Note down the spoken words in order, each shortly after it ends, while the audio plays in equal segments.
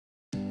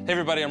Hey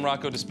everybody, I'm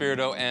Rocco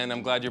DiSpirito, and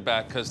I'm glad you're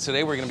back because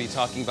today we're going to be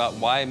talking about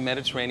why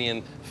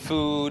Mediterranean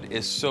food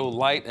is so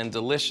light and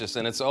delicious,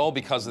 and it's all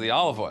because of the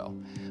olive oil.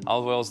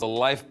 Olive oil is the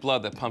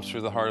lifeblood that pumps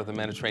through the heart of the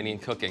Mediterranean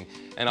cooking,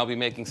 and I'll be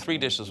making 3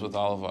 dishes with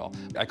olive oil.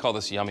 I call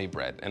this yummy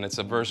bread, and it's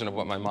a version of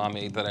what my mom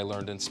made that I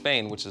learned in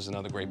Spain, which is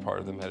another great part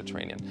of the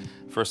Mediterranean.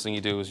 First thing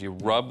you do is you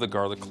rub the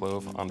garlic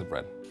clove on the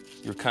bread.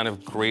 You're kind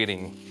of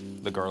grating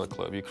the garlic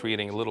clove. You're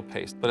creating a little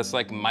paste, but it's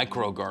like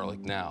micro garlic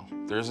now.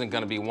 There isn't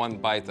going to be one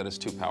bite that is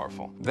too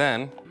powerful.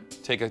 Then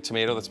take a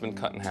tomato that's been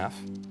cut in half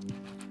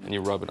and you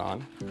rub it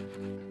on.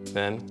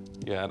 Then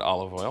you add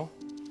olive oil,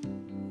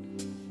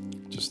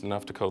 just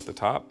enough to coat the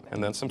top,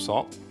 and then some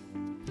salt.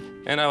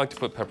 And I like to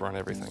put pepper on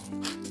everything.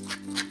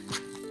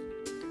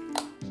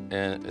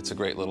 And it's a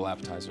great little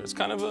appetizer. It's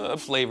kind of a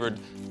flavored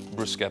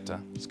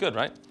bruschetta. It's good,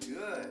 right?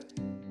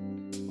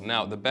 Good.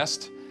 Now, the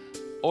best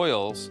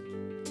oils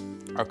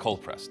are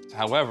cold pressed.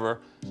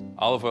 However,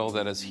 olive oil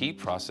that is heat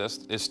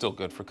processed is still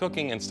good for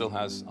cooking and still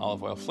has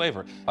olive oil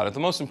flavor. But the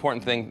most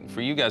important thing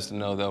for you guys to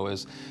know, though,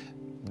 is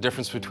the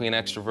difference between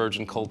extra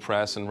virgin cold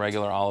press and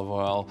regular olive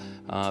oil,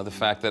 the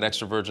fact that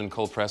extra virgin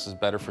cold press is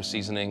better for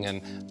seasoning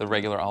and the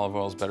regular olive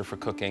oil is better for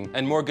cooking.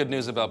 And more good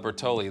news about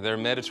Bertolli. Their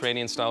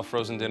Mediterranean-style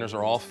frozen dinners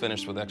are all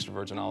finished with extra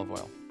virgin olive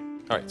oil.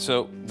 All right,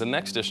 so the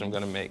next dish I'm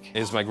gonna make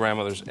is my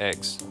grandmother's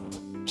eggs.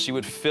 She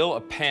would fill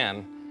a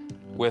pan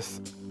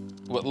with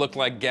what looked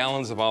like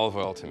gallons of olive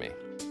oil to me.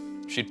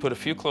 She'd put a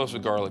few cloves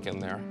of garlic in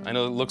there. I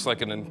know it looks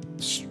like an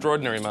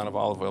extraordinary amount of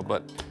olive oil,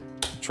 but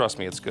trust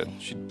me, it's good.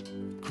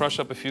 She'd crush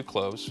up a few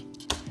cloves,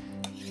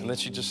 and then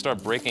she'd just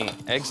start breaking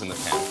eggs in the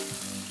pan.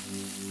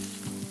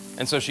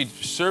 And so she'd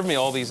serve me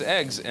all these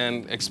eggs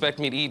and expect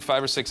me to eat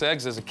 5 or 6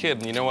 eggs as a kid,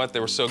 and you know what? They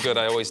were so good,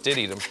 I always did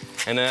eat them.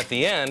 And then at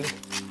the end,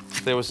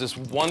 there was this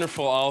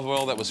wonderful olive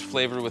oil that was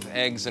flavored with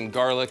eggs and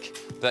garlic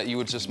that you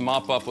would just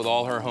mop up with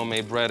all her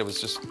homemade bread. It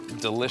was just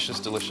delicious,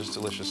 delicious,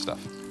 delicious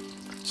stuff.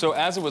 So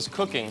as it was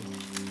cooking,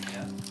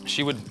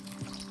 she would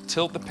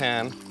tilt the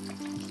pan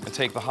and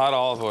take the hot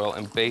olive oil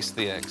and baste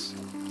the eggs.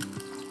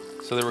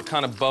 So they were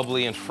kind of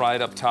bubbly and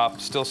fried up top,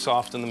 still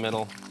soft in the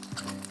middle,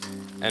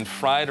 and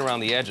fried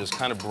around the edges,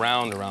 kind of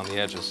browned around the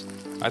edges.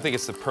 I think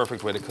it's the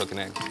perfect way to cook an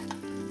egg.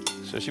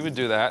 So she would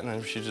do that, and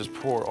then she'd just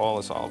pour all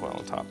this olive oil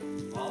on top.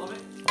 All of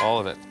it? All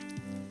of it.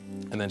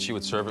 And then she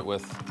would serve it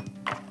with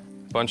a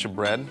bunch of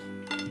bread,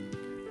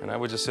 and I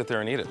would just sit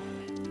there and eat it.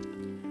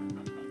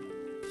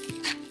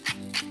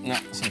 Now,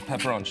 some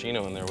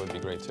pepperoncino in there would be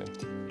great, too.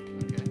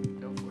 Okay,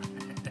 go for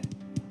it.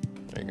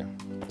 There you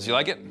go. Do you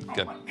like it?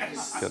 Good. Oh my God,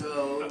 it's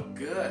so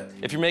good.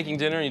 If you're making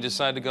dinner and you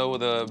decide to go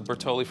with a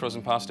Bertolli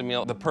frozen pasta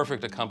meal, the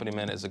perfect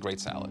accompaniment is a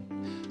great salad.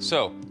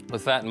 So,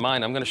 with that in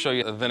mind, I'm going to show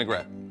you a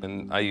vinaigrette.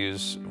 And I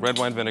use red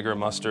wine vinegar,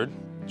 mustard,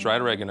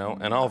 dried oregano,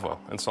 and olive oil,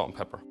 and salt and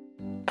pepper.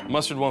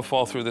 Mustard won't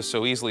fall through this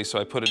so easily, so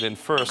I put it in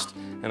first,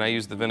 and I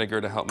use the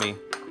vinegar to help me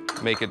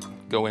make it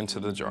go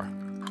into the jar.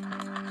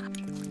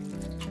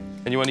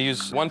 And you want to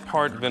use 1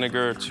 part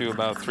vinegar to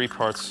about 3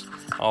 parts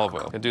olive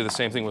oil. And do the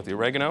same thing with the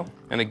oregano.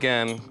 And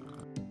again,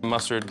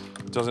 mustard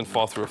doesn't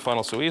fall through a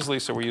funnel so easily,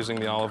 so we're using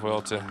the olive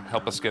oil to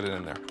help us get it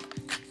in there.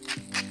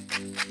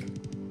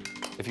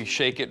 If you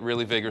shake it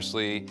really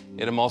vigorously,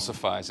 it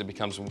emulsifies. It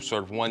becomes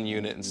sort of one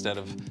unit instead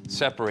of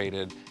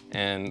separated,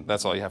 and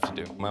that's all you have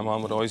to do. My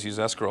mom would always use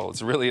escarole.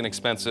 It's really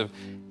inexpensive.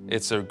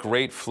 It's a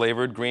great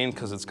flavored green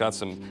because it's got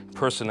some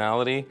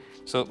personality.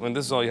 So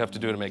this is all you have to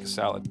do to make a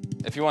salad.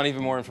 If you want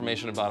even more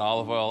information about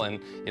olive oil and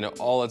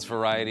all its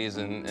varieties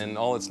and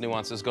all its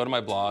nuances, go to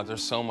my blog.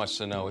 There's so much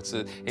to know. It's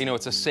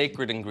a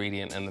sacred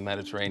ingredient in the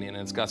Mediterranean,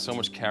 and it's got so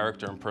much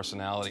character and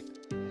personality.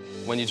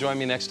 When you join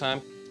me next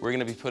time, we're going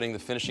to be putting the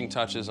finishing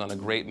touches on a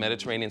great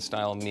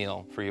Mediterranean-style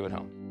meal for you at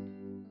home.